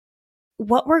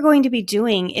what we're going to be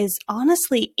doing is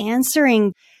honestly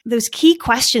answering those key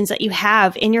questions that you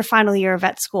have in your final year of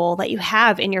vet school, that you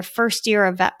have in your first year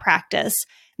of vet practice,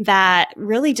 that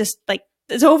really just like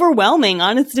it's overwhelming,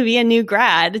 honestly, to be a new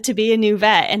grad, to be a new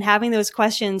vet, and having those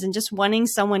questions and just wanting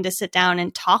someone to sit down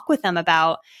and talk with them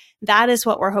about. That is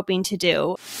what we're hoping to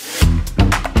do.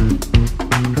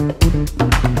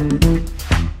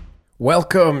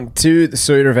 Welcome to the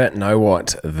So You're a Vet Now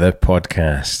What, the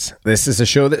podcast. This is a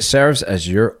show that serves as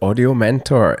your audio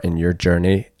mentor in your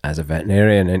journey as a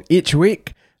veterinarian. And each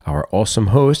week, our awesome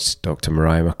host, Dr.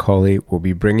 Mariah McCauley, will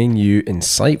be bringing you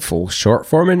insightful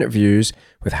short-form interviews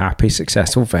with happy,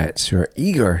 successful vets who are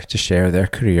eager to share their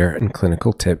career and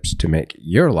clinical tips to make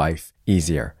your life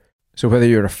easier. So whether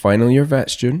you're a final year vet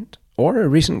student or a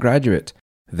recent graduate,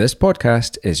 this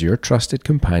podcast is your trusted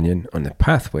companion on the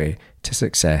pathway to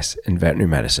success in veterinary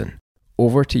medicine.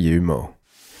 Over to you, Mo.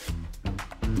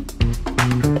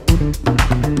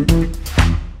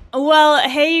 Well,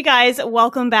 hey, you guys,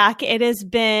 welcome back. It has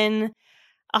been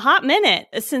a hot minute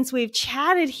since we've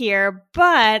chatted here,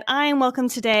 but I'm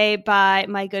welcomed today by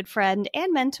my good friend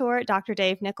and mentor, Dr.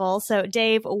 Dave Nichols. So,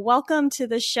 Dave, welcome to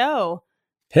the show.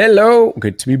 Hello,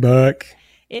 good to be back.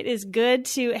 It is good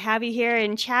to have you here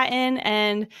and chatting.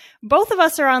 And both of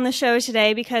us are on the show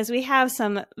today because we have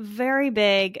some very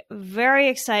big, very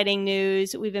exciting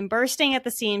news. We've been bursting at the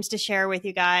seams to share with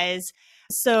you guys.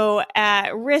 So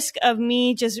at risk of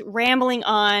me just rambling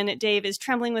on, Dave is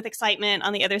trembling with excitement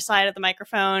on the other side of the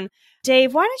microphone.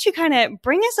 Dave, why don't you kind of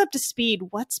bring us up to speed?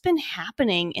 What's been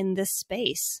happening in this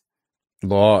space?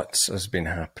 Lots has been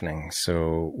happening.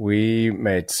 So we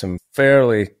made some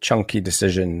fairly chunky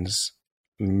decisions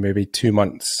maybe 2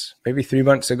 months, maybe 3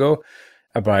 months ago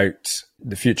about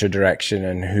the future direction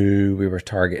and who we were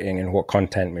targeting and what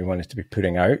content we wanted to be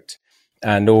putting out.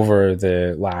 And over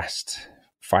the last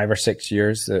 5 or 6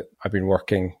 years that I've been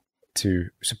working to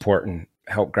support and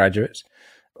help graduates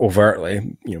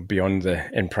overtly, beyond the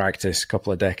in practice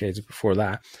couple of decades before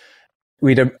that,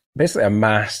 we'd basically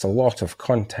amassed a lot of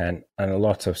content and a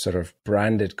lot of sort of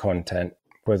branded content,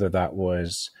 whether that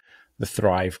was the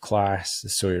Thrive class, the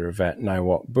So You're a Vet Now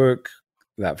What book,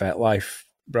 that Vet Life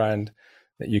brand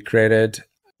that you created,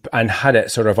 and had it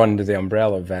sort of under the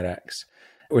umbrella of VetX,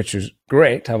 which was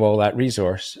great to have all that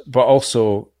resource, but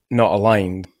also not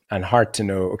aligned and hard to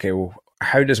know, okay, well,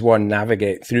 how does one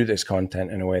navigate through this content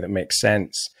in a way that makes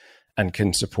sense and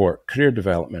can support career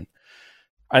development?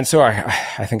 And so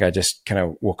I think I just kind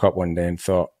of woke up one day and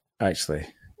thought, actually,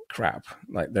 crap,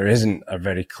 like there isn't a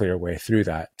very clear way through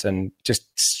that, and just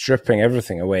stripping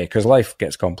everything away, because life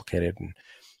gets complicated and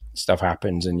stuff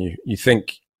happens, and you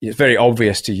think it's very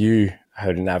obvious to you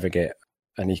how to navigate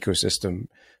an ecosystem,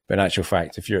 but in actual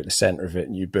fact, if you're at the center of it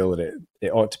and you build it,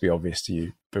 it ought to be obvious to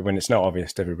you, but when it's not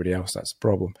obvious to everybody else, that's the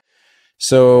problem.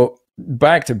 So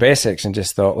back to basics, and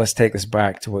just thought, let's take this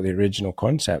back to what the original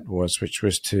concept was, which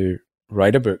was to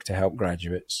write a book to help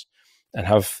graduates and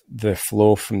have the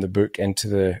flow from the book into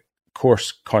the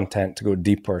course content to go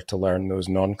deeper, to learn those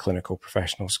non-clinical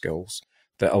professional skills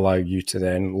that allow you to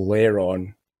then layer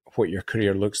on what your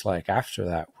career looks like after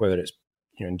that, whether it's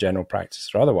in general practice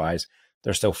or otherwise.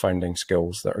 They're still finding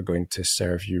skills that are going to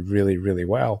serve you really, really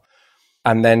well.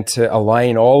 And then to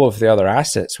align all of the other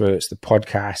assets, whether it's the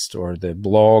podcast or the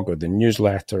blog or the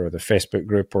newsletter or the Facebook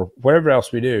group or whatever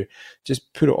else we do,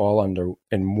 just put it all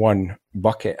in one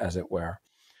bucket, as it were.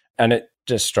 And it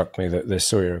just struck me that the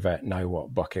So You're a Vet Now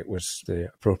What bucket was the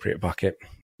appropriate bucket.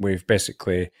 We've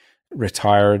basically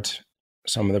retired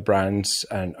some of the brands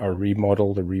and are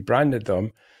remodeled or rebranded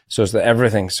them so that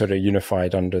everything's sort of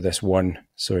unified under this one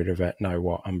So You're a Vet Now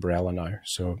What umbrella now.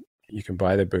 So you can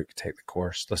buy the book, take the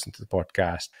course, listen to the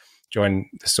podcast, join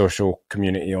the social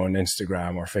community on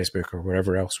Instagram or Facebook or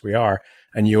wherever else we are.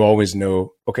 And you always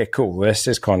know, okay, cool, this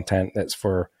is content that's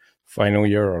for final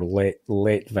year or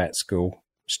late vet school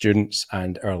students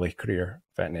and early career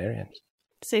veterinarians.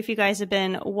 So if you guys have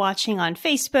been watching on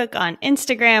Facebook, on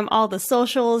Instagram, all the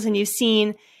socials, and you've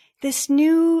seen this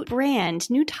new brand,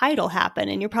 new title happen,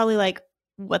 and you're probably like,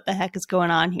 what the heck is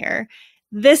going on here?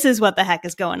 This is what the heck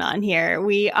is going on here.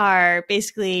 We are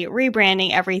basically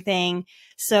rebranding everything.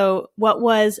 So what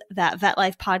was that Vet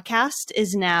Life podcast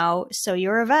is now So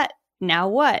You're a Vet Now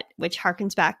What, which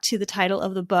harkens back to the title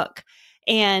of the book.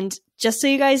 And just so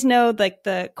you guys know, like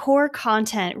the core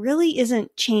content really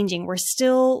isn't changing. We're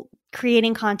still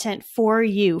creating content for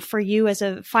you as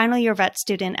a final year vet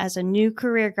student, as a new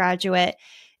career graduate.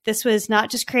 This was not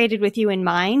just created with you in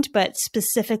mind, but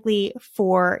specifically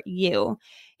for you.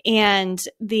 And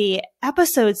the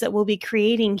episodes that we'll be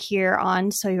creating here on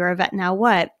So You're a Vet Now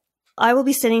What, I will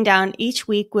be sitting down each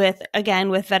week with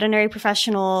veterinary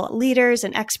professional leaders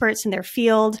and experts in their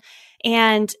field.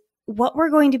 And what we're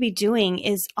going to be doing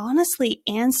is honestly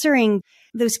answering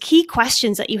those key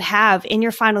questions that you have in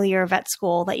your final year of vet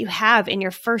school, that you have in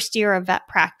your first year of vet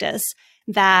practice,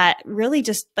 that really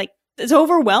just like, it's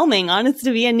overwhelming, honestly,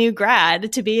 to be a new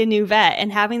grad, to be a new vet,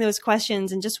 and having those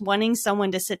questions and just wanting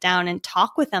someone to sit down and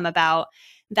talk with them about.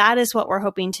 That is what we're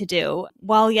hoping to do.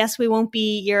 While yes, we won't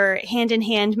be your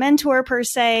hand-in-hand mentor per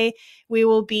se, we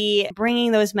will be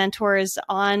bringing those mentors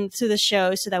on to the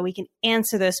show so that we can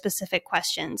answer those specific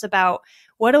questions about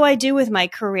what do I do with my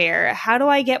career? How do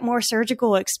I get more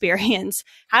surgical experience?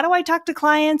 How do I talk to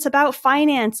clients about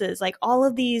finances? Like all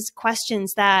of these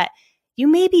questions that you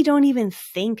maybe don't even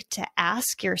think to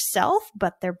ask yourself,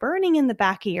 but they're burning in the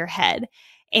back of your head.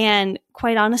 And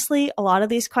quite honestly, a lot of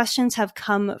these questions have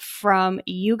come from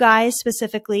you guys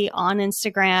specifically on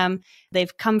Instagram.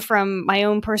 They've come from my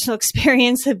own personal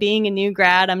experience of being a new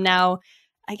grad. I'm not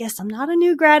a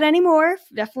new grad anymore.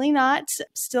 Definitely not.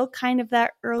 Still kind of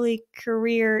that early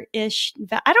career-ish.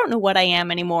 I don't know what I am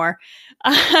anymore.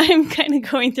 I'm kind of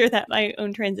going through my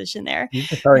own transition there. You're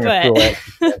just having a full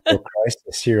existential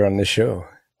crisis here on the show.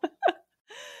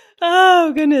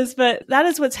 Oh, goodness. But that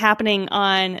is what's happening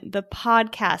on the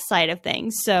podcast side of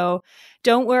things. So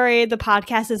don't worry. The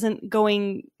podcast isn't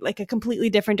going like a completely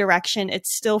different direction.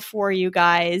 It's still for you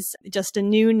guys, just a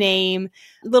new name,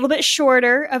 a little bit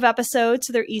shorter of episodes.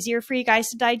 So they're easier for you guys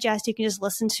to digest. You can just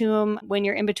listen to them when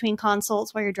you're in between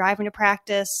consults, while you're driving to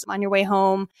practice, on your way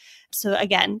home. So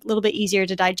again, a little bit easier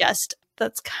to digest.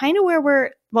 That's kind of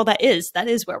where that is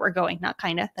where we're going. Not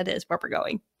kind of, that is where we're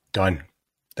going. Done.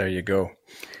 There you go.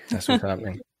 That's what's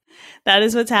happening. That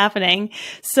is what's happening.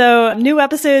 So new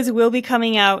episodes will be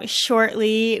coming out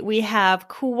shortly. We have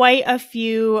quite a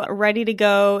few ready to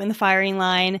go in the firing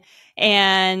line.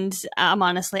 And I'm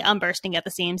bursting at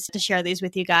the seams to share these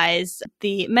with you guys.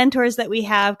 The mentors that we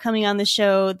have coming on the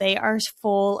show, they are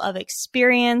full of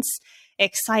experience,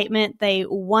 excitement. They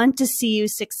want to see you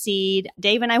succeed.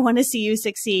 Dave and I want to see you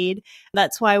succeed.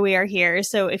 That's why we are here.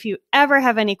 So if you ever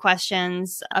have any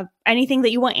questions of anything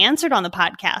that you want answered on the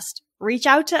podcast, reach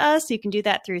out to us. You can do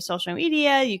that through social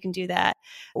media. You can do that.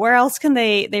 Where else can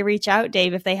they reach out,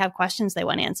 Dave, if they have questions they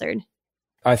want answered?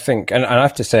 I think, and I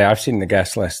have to say, I've seen the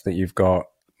guest list that you've got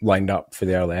lined up for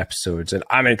the early episodes, and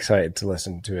I'm excited to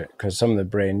listen to it because some of the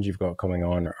brains you've got coming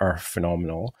on are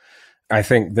phenomenal. I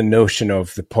think the notion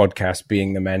of the podcast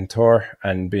being the mentor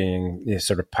and being the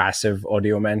sort of passive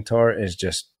audio mentor is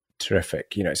just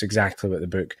terrific. You know, it's exactly what the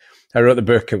book, I wrote the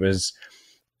book. It was,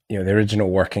 the original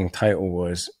working title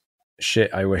was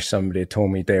Shit, I Wish Somebody Had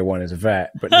Told Me Day One as a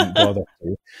Vet, but didn't bother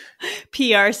to.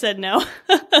 PR said no.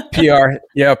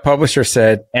 Publisher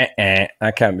said,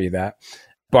 that can't be that.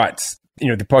 But,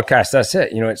 the podcast, that's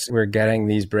it. We're getting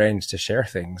these brains to share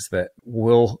things that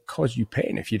will cause you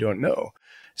pain if you don't know.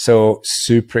 So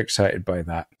super excited by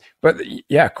that. But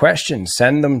yeah, questions,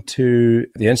 send them to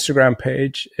the Instagram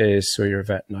page is So You're a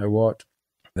Vet Now What.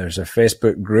 There's a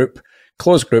Facebook group,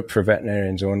 closed group for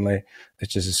veterinarians only,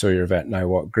 which is a So You're a Vet Now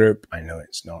What group. I know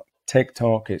it's not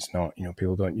TikTok. It's not,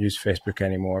 people don't use Facebook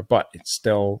anymore, but it's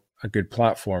still a good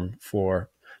platform for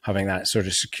having that sort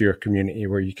of secure community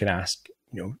where you can ask,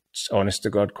 honest to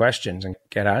God questions and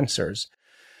get answers.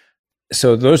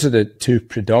 So those are the two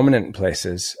predominant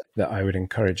places that I would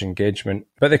encourage engagement,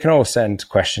 but they can all send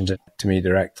questions to me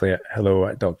directly at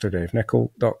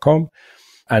hello@drdavenicol.com,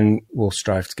 and we'll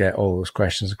strive to get all those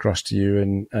questions across to you,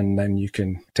 and then you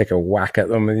can take a whack at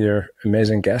them with your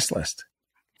amazing guest list.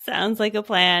 Sounds like a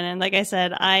plan. And like I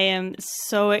said, I am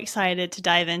so excited to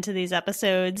dive into these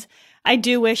episodes. I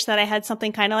do wish that I had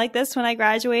something kind of like this when I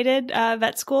graduated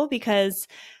vet school, because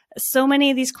so many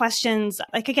of these questions,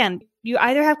 like, again, you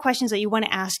either have questions that you want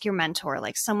to ask your mentor,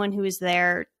 like someone who is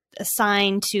there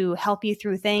assigned to help you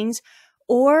through things,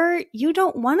 or you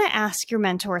don't want to ask your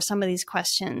mentor some of these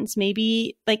questions.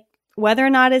 Maybe like whether or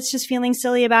not it's just feeling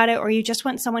silly about it, or you just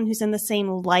want someone who's in the same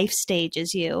life stage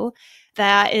as you.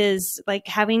 That is like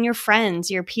having your friends,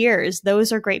 your peers.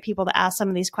 Those are great people to ask some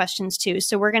of these questions to.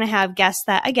 So we're going to have guests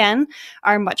that, again,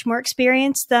 are much more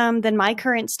experienced than my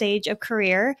current stage of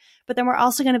career. But then we're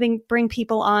also going to bring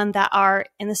people on that are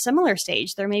in a similar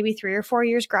stage. They're maybe 3 or 4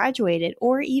 years graduated,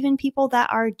 or even people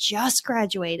that are just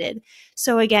graduated.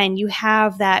 So again, you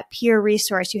have that peer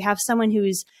resource. You have someone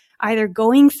who's either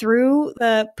going through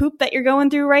the poop that you're going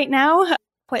through right now,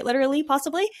 quite literally,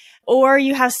 possibly, or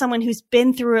you have someone who's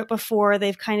been through it before.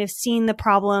 They've kind of seen the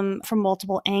problem from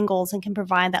multiple angles and can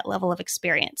provide that level of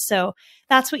experience. So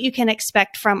that's what you can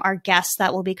expect from our guests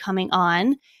that will be coming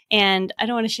on. And I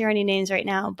don't want to share any names right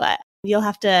now, but You'll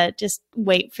have to just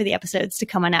wait for the episodes to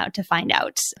come on out to find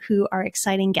out who our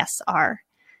exciting guests are.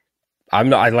 I'm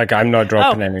not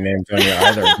dropping any names on you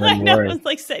either. I know, I was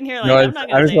like sitting here like, no, I'm not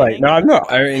going to say anything. No, I'm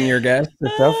not outing your guests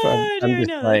and stuff. I'm just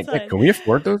no, like, hey, can we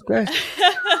afford those guys?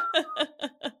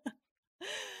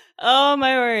 Oh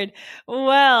my word.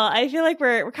 Well, I feel like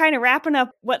we're kind of wrapping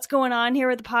up what's going on here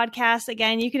with the podcast.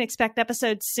 Again, you can expect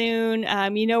episodes soon.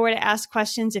 You know where to ask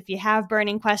questions if you have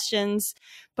burning questions.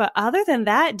 But other than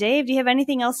that, Dave, do you have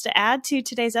anything else to add to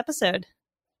today's episode?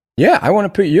 Yeah, I want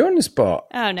to put you on the spot.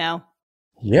 Oh, no.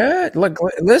 Yeah, look,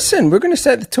 listen, we're going to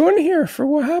set the tone here for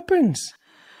what happens.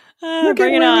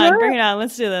 Bring it on. Bring it on.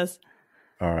 Let's do this.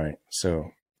 All right.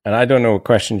 So, and I don't know what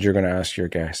questions you're going to ask your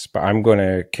guests, but I'm going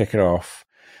to kick it off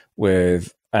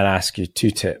with and ask you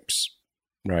 2 tips,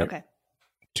 right? Okay.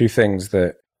 2 things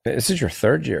that, this is your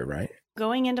 3rd year, right?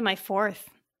 Going into my 4th.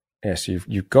 Yes,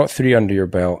 you've got 3 under your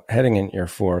belt, heading into your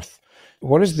 4th.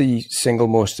 What is the single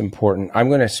most important? I'm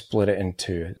going to split it in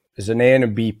 2. There's an A and a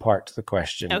B part to the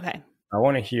question. Okay. I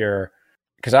want to hear,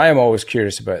 because I am always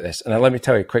curious about this. And let me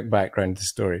tell you a quick background to the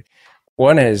story.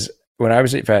 One is, when I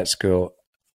was at vet school,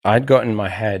 I'd got in my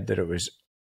head that it was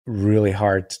really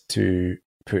hard to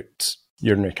put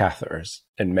urinary catheters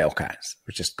in male cats,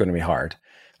 which is going to be hard.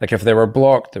 Like if they were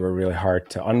blocked, they were really hard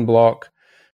to unblock.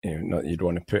 Not that you'd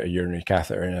want to put a urinary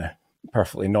catheter in a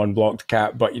perfectly non-blocked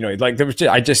cat, but like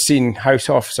I just seen house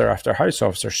officer after house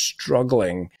officer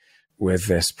struggling with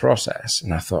this process.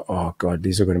 And I thought, oh God,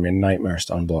 these are going to be nightmares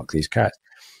to unblock these cats.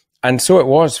 And so it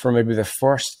was for maybe the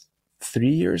first 3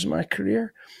 years of my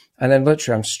career. And then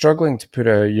literally I'm struggling to put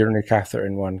a urinary catheter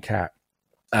in one cat.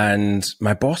 And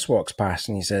my boss walks past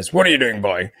and he says, "What are you doing,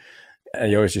 boy?" And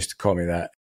he always used to call me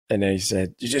that. And then he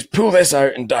said, "You just pull this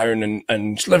out and down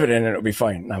and slip it in and it'll be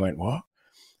fine." And I went, "What?"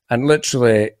 And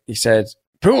literally he said,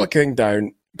 "Pull the thing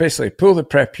down, basically pull the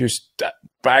prepuce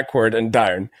backward and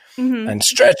down and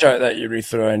stretch out that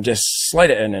urethra and just slide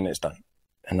it in and it's done."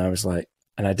 And I was like,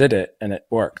 and I did it and it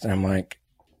worked. And I'm like,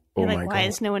 oh my God. Why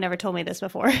has no one ever told me this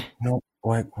before? No,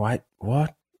 what?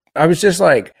 I was just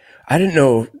like, I didn't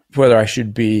know whether I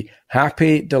should be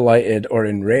happy, delighted, or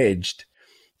enraged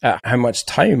at how much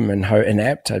time and how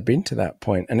inept I'd been to that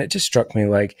point. And it just struck me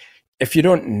like, if you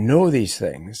don't know these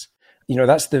things,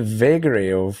 that's the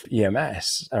vagary of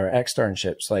EMS or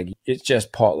externships. Like it's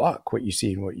just potluck, what you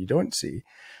see and what you don't see.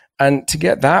 And to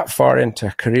get that far into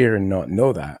a career and not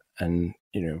know that, and,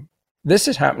 this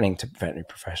is happening to veterinary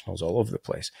professionals all over the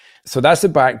place. So that's the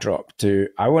backdrop to,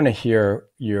 I want to hear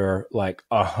your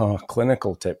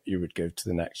clinical tip you would give to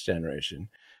the next generation.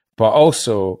 But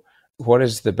also, what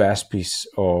is the best piece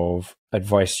of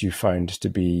advice you found to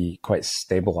be quite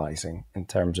stabilizing in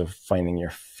terms of finding your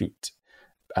feet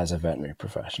as a veterinary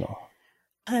professional?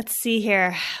 Let's see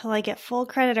here. Will I get full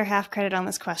credit or half credit on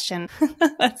this question?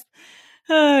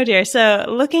 Oh dear. So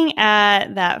looking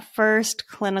at that first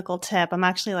clinical tip, I'm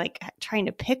actually trying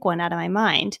to pick one out of my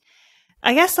mind.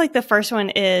 I guess the first one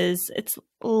is, it's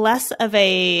less of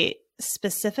a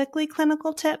specifically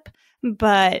clinical tip,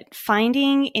 but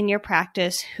finding in your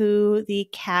practice who the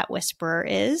cat whisperer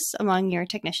is among your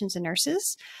technicians and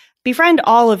nurses. Befriend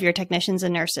all of your technicians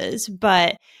and nurses,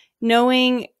 but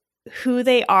knowing who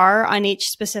they are on each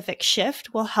specific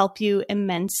shift will help you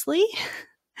immensely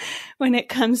when it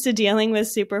comes to dealing with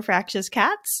super fractious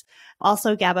cats.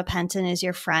 Also, gabapentin is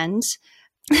your friend.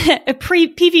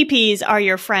 PVPs are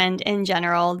your friend in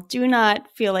general. Do not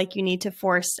feel like you need to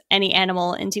force any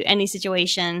animal into any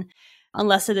situation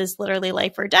unless it is literally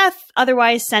life or death.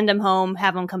 Otherwise, send them home,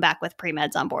 have them come back with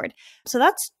pre-meds on board. So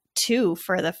that's 2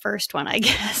 for the first one, I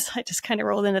guess. I just kind of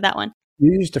rolled into that one.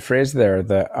 You used a phrase there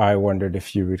that I wondered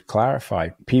if you would clarify.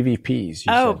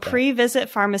 PVPs.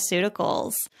 Pre-visit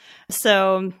pharmaceuticals.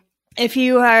 So if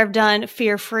you have done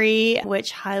Fear Free,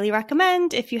 which highly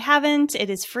recommend. If you haven't, it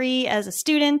is free as a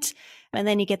student. And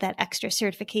then you get that extra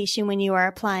certification when you are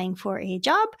applying for a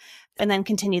job, and then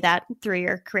continue that through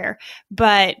your career.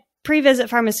 But pre-visit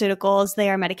pharmaceuticals, they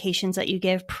are medications that you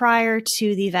give prior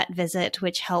to the vet visit,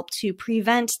 which help to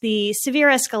prevent the severe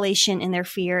escalation in their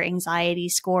fear, anxiety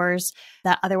scores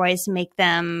that otherwise make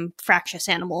them fractious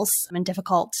animals and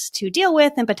difficult to deal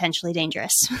with and potentially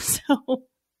dangerous. So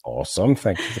awesome.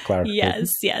 Thank you for clarification.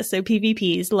 Yes. So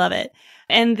PVPs, love it.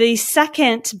 And the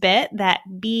second bit, that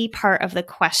B part of the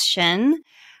question,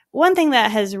 one thing that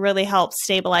has really helped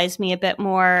stabilize me a bit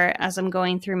more as I'm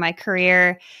going through my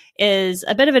career is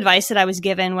a bit of advice that I was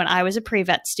given when I was a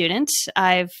pre-vet student.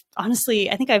 I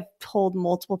think I've told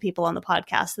multiple people on the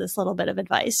podcast this little bit of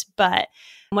advice, but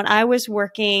when I was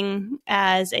working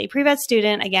as a pre-vet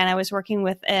student, again, I was working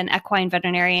with an equine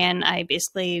veterinarian. I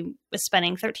basically was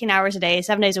spending 13 hours a day,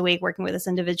 7 days a week working with this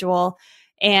individual.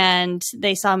 And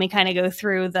they saw me kind of go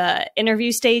through the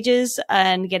interview stages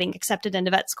and getting accepted into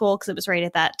vet school because it was right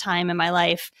at that time in my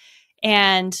life.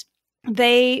 And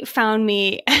they found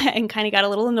me and kind of got a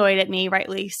little annoyed at me,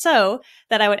 rightly so,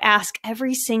 that I would ask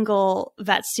every single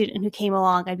vet student who came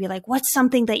along, I'd be like, what's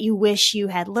something that you wish you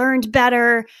had learned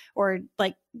better, or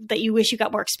like that you wish you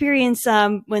got more experience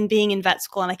when being in vet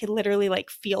school? And I could literally like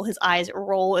feel his eyes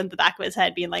roll in the back of his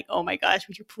head being like, oh my gosh,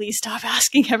 would you please stop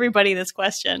asking everybody this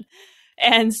question?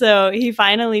 And so he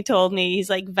finally told me, he's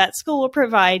like, vet school will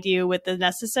provide you with the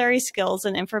necessary skills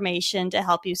and information to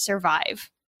help you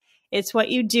survive. It's what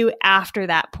you do after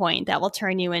that point that will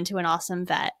turn you into an awesome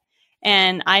vet.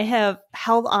 And I have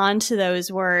held on to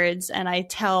those words, and I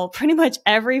tell pretty much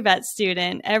every vet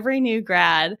student, every new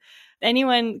grad,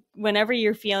 anyone, whenever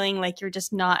you're feeling like you're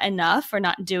just not enough or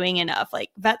not doing enough, like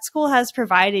vet school has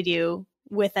provided you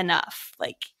with enough.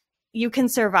 Like you can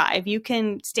survive, you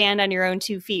can stand on your own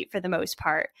 2 feet for the most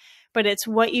part, but it's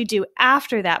what you do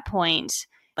after that point,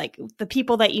 like the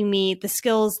people that you meet, the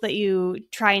skills that you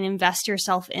try and invest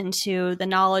yourself into, the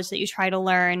knowledge that you try to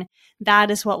learn,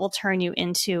 that is what will turn you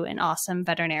into an awesome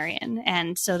veterinarian.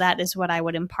 And so that is what I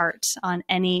would impart on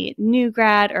any new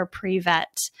grad or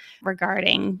pre-vet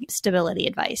regarding stability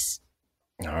advice.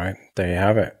 All right, there you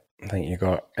have it. I think you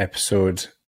got episode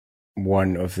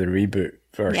 1 of the reboot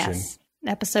version. Yes,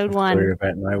 episode 1. Story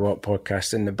Vet Now What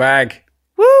podcast in the bag.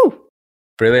 Woo!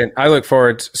 Brilliant. I look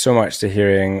forward so much to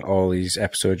hearing all these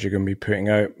episodes you're going to be putting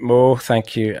out. Mo,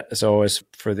 thank you as always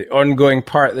for the ongoing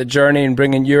part of the journey and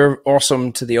bringing your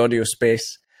awesome to the audio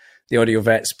space, the audio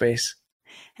vet space.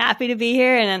 Happy to be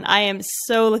here, and I am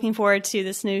so looking forward to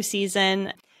this new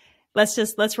season.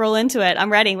 Let's roll into it.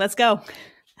 I'm ready. Let's go.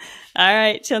 All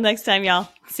right. Till next time, y'all.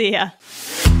 See ya.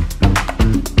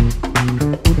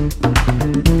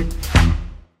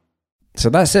 So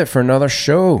that's it for another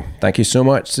show. Thank you so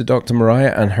much to Dr.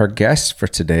 Mariah and her guests for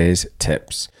today's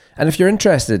tips. And if you're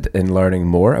interested in learning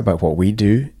more about what we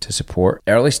do to support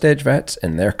early stage vets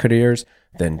in their careers,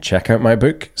 then check out my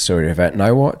book, So Your Vet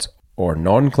Now What, or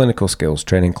non-clinical skills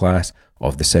training class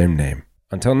of the same name.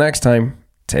 Until next time,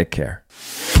 take care.